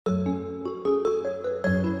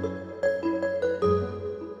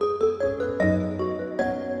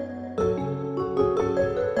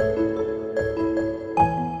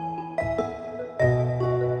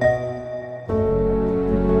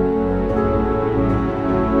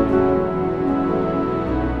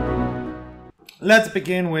let's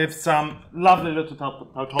begin with some lovely little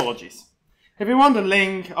tautologies. If we want to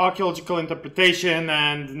link archaeological interpretation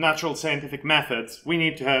and natural scientific methods, we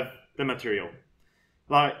need to have the material.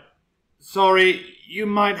 Like, sorry, you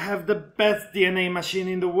might have the best DNA machine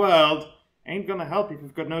in the world, ain't gonna help if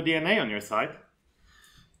you've got no DNA on your side.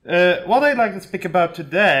 What I'd like to speak about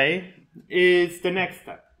today is the next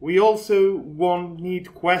step. We also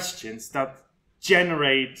need questions that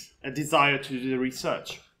generate a desire to do the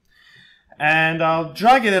research. And I'll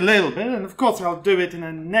drag it a little bit, and of course I'll do it in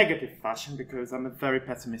a negative fashion because I'm a very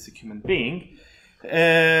pessimistic human being,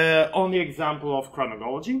 on the example of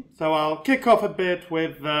Crannogology. So I'll kick off a bit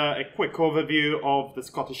with a quick overview of the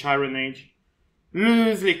Scottish Iron Age,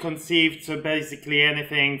 loosely conceived, so basically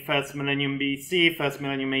anything first millennium BC, first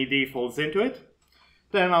millennium AD falls into it.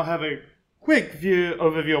 Then I'll have a quick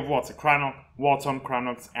overview of what's a crannog, what's on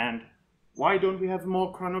crannogs, and why don't we have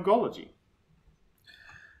more Crannogology?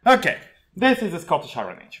 Okay, this is the Scottish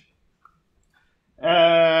Iron Age.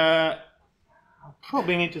 I'll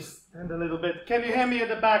probably need to stand a little bit. Can you hear me at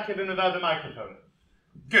the back even without the microphone?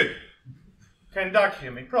 Good. Can Doug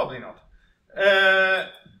hear me? Probably not.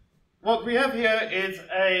 What we have here is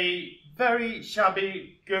a very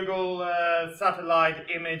shabby Google satellite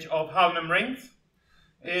image of Hownham Rings.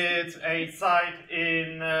 It's a site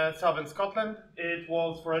in southern Scotland. It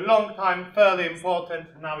was for a long time fairly important,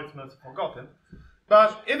 now it's mostly forgotten.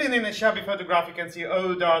 But even in a shabby photograph you can see,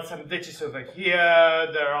 oh, there are some ditches over here,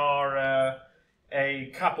 there are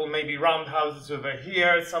a couple maybe roundhouses over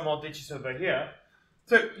here, some more ditches over here.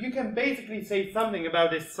 So you can basically say something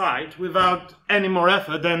about this site without any more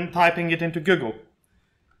effort than typing it into Google.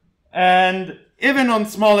 And even on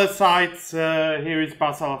smaller sites, here is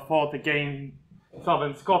Basala Fort again,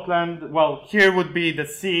 southern Scotland. Well, here would be the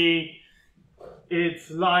sea.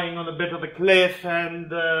 It's lying on a bit of a cliff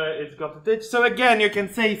and it's got a ditch. So again, you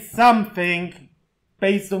can say something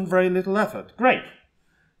based on very little effort. Great.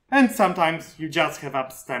 And sometimes you just have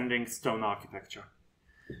upstanding stone architecture.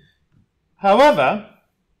 However,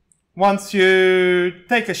 once you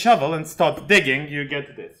take a shovel and start digging, you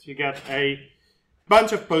get this. You get a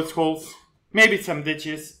bunch of post holes, maybe some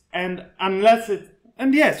ditches, and unless it...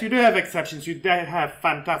 And yes, you do have exceptions. You do have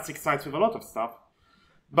fantastic sites with a lot of stuff.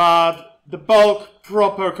 But the bulk,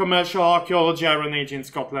 proper commercial archaeology Iron Age in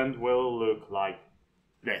Scotland will look like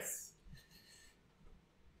this.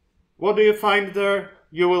 What do you find there?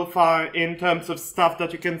 You will find, in terms of stuff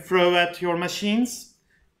that you can throw at your machines,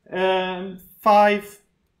 5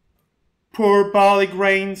 poor barley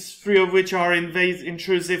grains, 3 of which are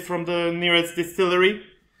intrusive from the nearest distillery.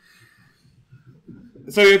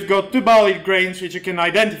 So you've got 2 barley grains which you can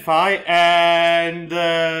identify, and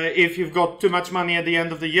if you've got too much money at the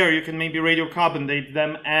end of the year, you can maybe radiocarbon date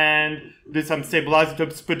them and do some stable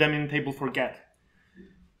isotopes, put them in table forget.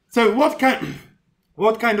 So what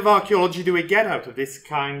kind of archaeology do we get out of this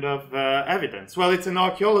kind of evidence? Well, it's an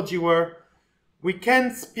archaeology where we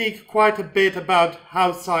can speak quite a bit about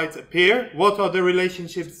how sites appear, what are the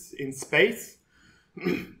relationships in space,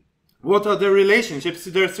 what are the relationships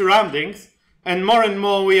to their surroundings, and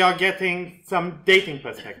more we are getting some dating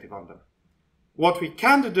perspective on them. What we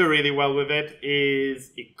can't do really well with it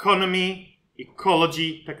is economy,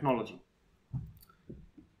 ecology, technology.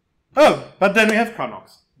 Oh, but then we have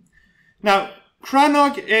crannogs. Now,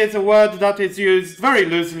 crannog is a word that is used very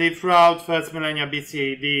loosely throughout first millennia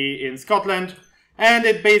BC AD in Scotland, and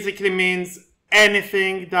it basically means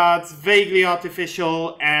anything that's vaguely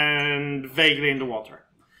artificial and vaguely in the water.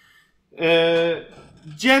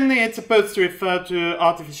 Generally, it's supposed to refer to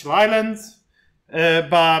artificial islands,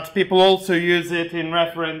 but people also use it in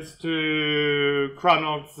reference to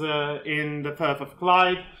crannogs in the Firth of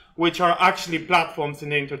Clyde, which are actually platforms in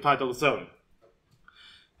the intertidal zone.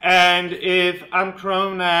 And if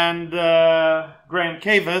Ancrone and Graham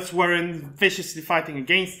Cavers weren't viciously fighting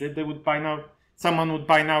against it, someone would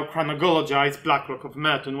by now chronogologize Blackrock of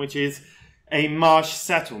Merton, which is a marsh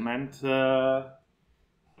settlement, a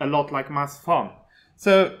lot like Mass Farm.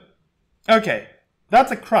 So, okay,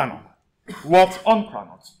 that's a crannog. What's on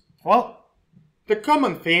crannogs? Well, the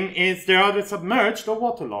common theme is they're either submerged or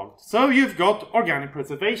waterlogged. So you've got organic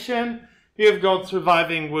preservation, you've got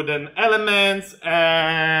surviving wooden elements,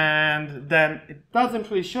 and then it doesn't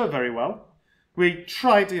really show very well. We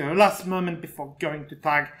tried, last moment before going to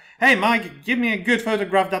tag, hey Mike, give me a good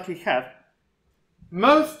photograph that we have.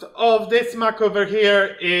 Most of this muck over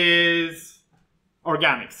here is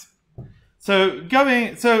organics. So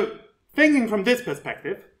thinking from this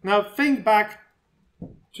perspective, now think back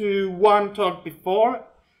to one talk before.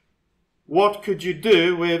 What could you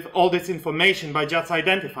do with all this information by just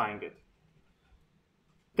identifying it?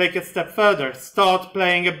 take a step further, start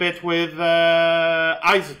playing a bit with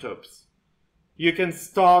isotopes. You can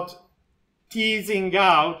start teasing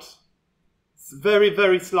out very,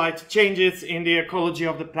 very slight changes in the ecology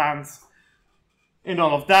of the plants and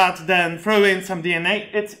all of that, then throw in some DNA.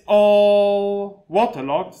 It's all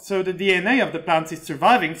waterlogged, so the DNA of the plants is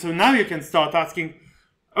surviving. So now you can start asking,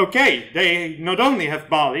 okay, they not only have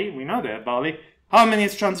barley, we know they have barley, how many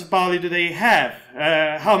strands of barley do they have?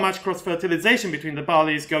 How much cross-fertilization between the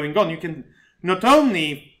barley is going on? You can not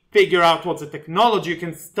only figure out what's the technology, you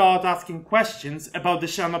can start asking questions about the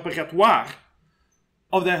champ opératoire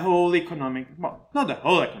of the whole economic, well, not the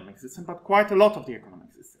whole economic system, but quite a lot of the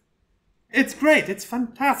economic system. It's great, it's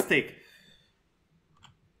fantastic.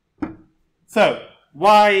 So,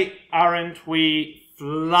 why aren't we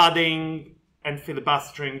flooding and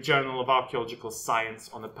filibustering Journal of Archaeological Science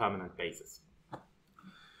on a permanent basis?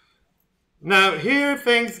 Now, here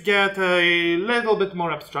things get a little bit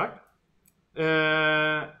more abstract.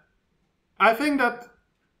 I think that,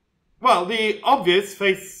 well, the obvious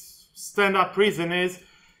stand-up reason is,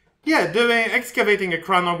 yeah, excavating a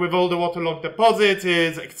crannog with all the waterlogged deposits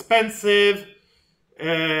is expensive,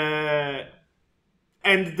 and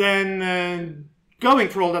then going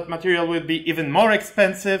through all that material will be even more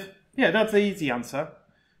expensive. Yeah, that's the easy answer.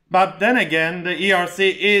 But then again, the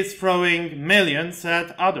ERC is throwing millions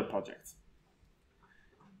at other projects.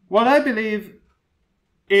 What I believe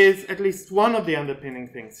is at least one of the underpinning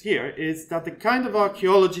things here is that the kind of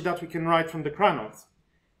archaeology that we can write from the crannogs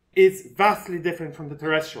is vastly different from the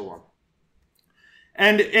terrestrial one.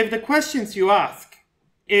 And if the questions you ask,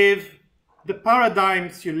 if the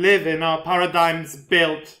paradigms you live in are paradigms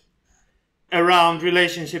built around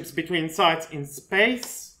relationships between sites in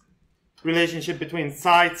space, relationship between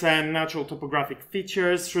sites and natural topographic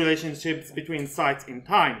features, relationships between sites in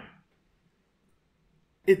time,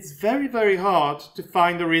 it's very, very hard to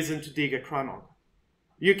find a reason to dig a crannog.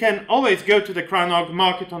 You can always go to the crannog,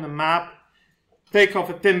 mark it on a map, take off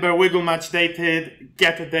a timber, wiggle match dated,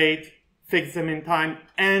 get a date, fix them in time,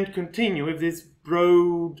 and continue with this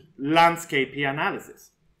broad landscapey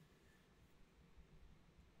analysis.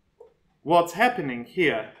 What's happening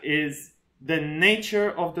here is the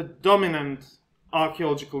nature of the dominant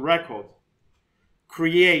archaeological record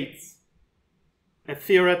creates a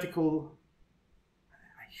theoretical,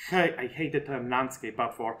 I hate the term landscape,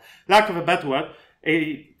 but for lack of a better word,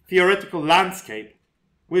 a theoretical landscape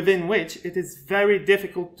within which it is very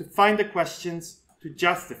difficult to find the questions to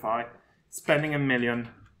justify spending $1 million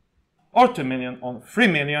or $2 million or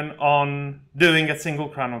 $3 million on doing a single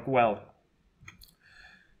crannog well.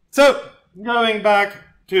 So, going back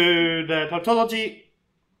to the tautology,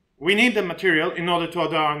 we need the material in order to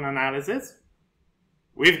do our analysis.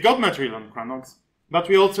 We've got material on crannogs, but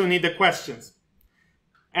we also need the questions.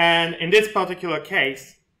 And in this particular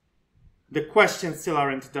case, the questions still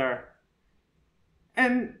aren't there.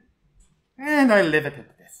 And I leave it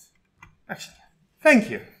at this. Actually, thank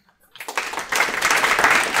you.